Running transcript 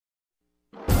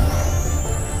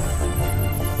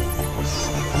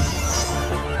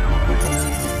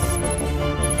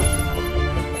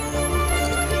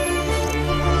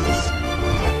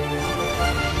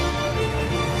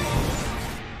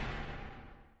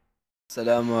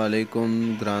السلام علیکم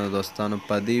ګرانو دوستانو.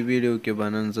 په دې ویډیو کې به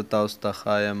نن زه تاسو ته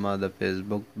ښایم د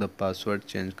فیسبوک د پاسورډ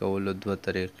چینج کولو دوه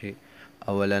طریقې.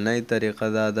 اولنۍ طریقه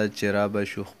دا ده چې را به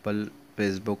شو خپل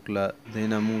فیسبوک له دې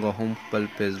نه موږ هم خپل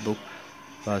فیسبوک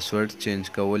پاسورډ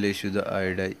چینج کولی شو د آی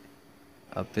ډی.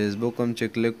 فیسبوک هم چې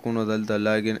کلیک کړو نو دلته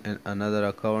لاګین ان انادر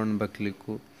اکاونټ به کلیک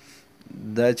کړو.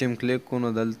 دا چې کلیک کړو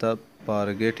نو دلته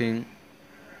فارګیټینګ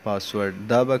پاسورډ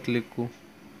دا به کلیک کړو.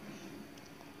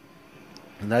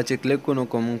 دا چې کلیک کړو نو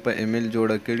که موږ په ایمیل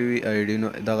جوړه کړې وي آی ډي نو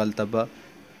دغلته به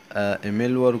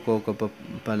ایمیل ورکړو، که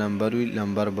په نمبر وي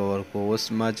نمبر به ورکړو. اوس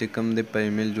ما چې کوم دی په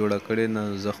ایمیل جوړه کړې نو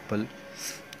زه خپل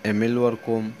ایمیل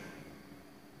ورکوم.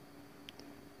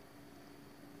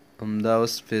 همدا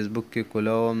اوس فیسبوک کې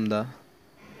کولاوم دا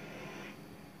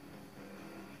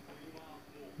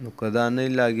نو که دا نه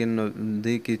لاګین نو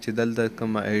دې کې چې دلته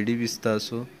کومه آی ډي وي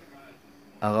ستاسو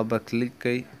هغه به کلیک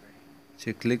کوئ. چې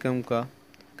کلیک هم کا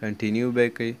کنټینیو به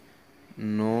کوي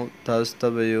نو تاسو ته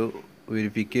به یو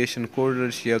ویریفیکیشن کوډ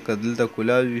راشي، یا که دلته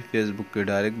کولاو وي فیسبوک کې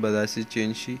ډایرکټ به داسې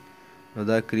چینج شي نو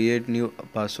دا کریټ نیو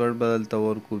پاسورډ به دلته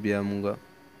ورکړو. بیا مونږه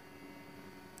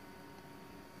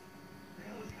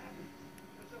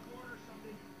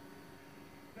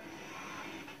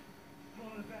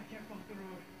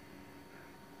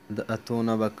د اتو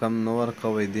نه به کم نه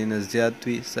ورکوئ، دې نه زیات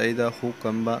وي صحیح ده، خو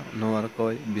کم به نه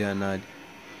ورکوئ بیا نه دي.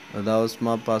 دا اوس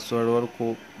ما پاسورډ ورکو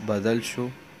بدل شو،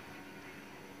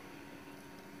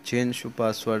 چینج شو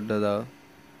پاسورډ دا.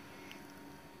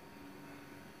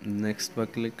 نیکسټ به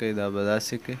کلیک کوئ، دا به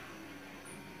داسې کوي.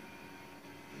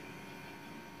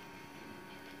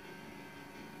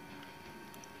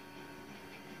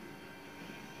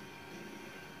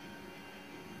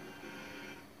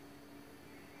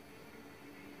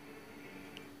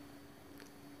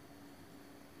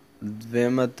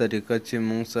 دویمه طریقه چې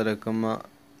مونږ سره کومه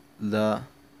دا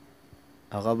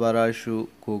هغه به راشو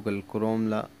ګوګل کروم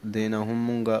له دې نه هم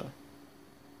مونږه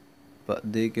په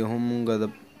دې کې هم مونږه د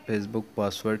فیسبوک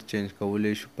پاسورډ چینج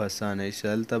کولی شو په اسانۍ.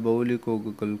 هلته به ولیکو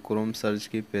ګوګل کروم سرچ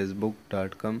کې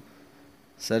facebook.com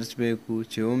سرچ به یې کړو.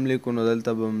 چې هم لیکو نو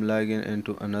دلته به هم لاګین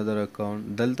انټو انادر اکاونټ،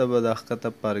 دلته به دا ښکته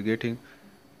فارګیټینګ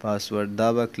پاسورډ دا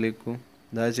به کلیک کړو.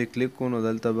 دا چې کلیک کړو نو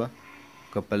دلته به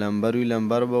که په نمبر وي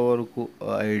نمبر به ورکړو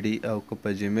آی ډي، او که په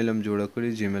جیمیل هم جوړه کړي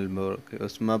جیمیل به ورکړي.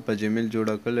 اوس ما په جیمیل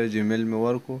جوړه کړی جیمیل مې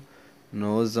ورکړو نو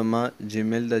اوس زما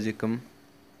جیمیل د چې کوم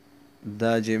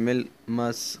دا جیمیل ما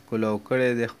کولاو کړی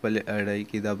دی خپلې آی ډي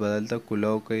کې، دا به دلته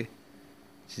کولاو کوي.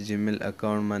 چې جیمیل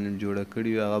اکاونټ باندې جوړه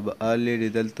کړي وي هغه به آلریډي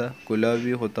دلته کولاو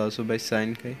وي، خو تاسو به ساین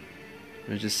کوئ.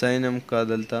 نو چې ساین هم کا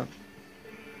دلته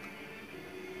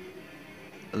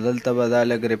به دا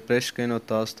لږ ریفریش کوئ نو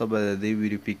تاسو ته به د دې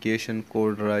ویریفیکیشن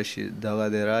کوډ راشي. دغه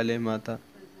دی رالی ماته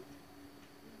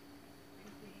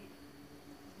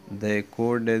د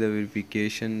کوډ دی د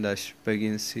ویریفیکیشن دا شپږ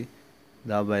انسي،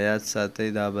 دا به یاد ساتئ.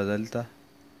 دا به دلته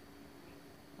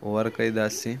ورکئ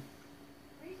داسې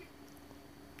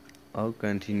او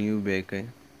کنټینیو به یې کوئ.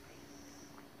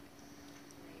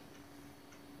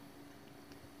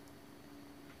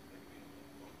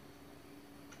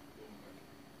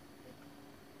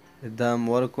 دا هم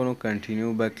ورکړو نو کنټینیو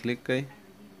به کلیک کوئ.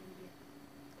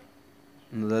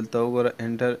 نو دلته وګوره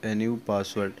انټر ا نیو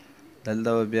پاسورډ، دلته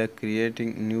به بیا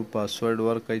کریټینګ نیو پاسورډ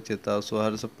ورکئ. چې تاسو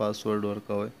هر څه پاسورډ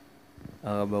ورکوئ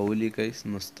هغه به ولیکئ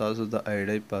نو ستاسو د آی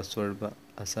ډي پاسورډ به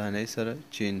اسانۍ سره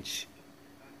چینج شي.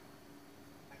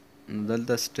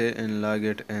 دلته سټې ان لاګ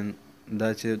اټ ان دا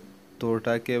چې تور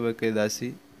ټاکې به کوئ داسې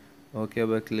اوکې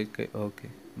به کلیک کوئ. اوکې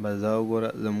بس دا وګوره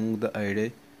زموږ د آی ډي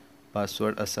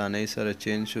پاسورډ اسانۍ سره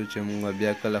چینج شو. چې موږ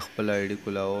بیا کله خپل آی ډي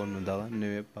کولاوو نو دغه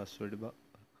نوی پاسورډ به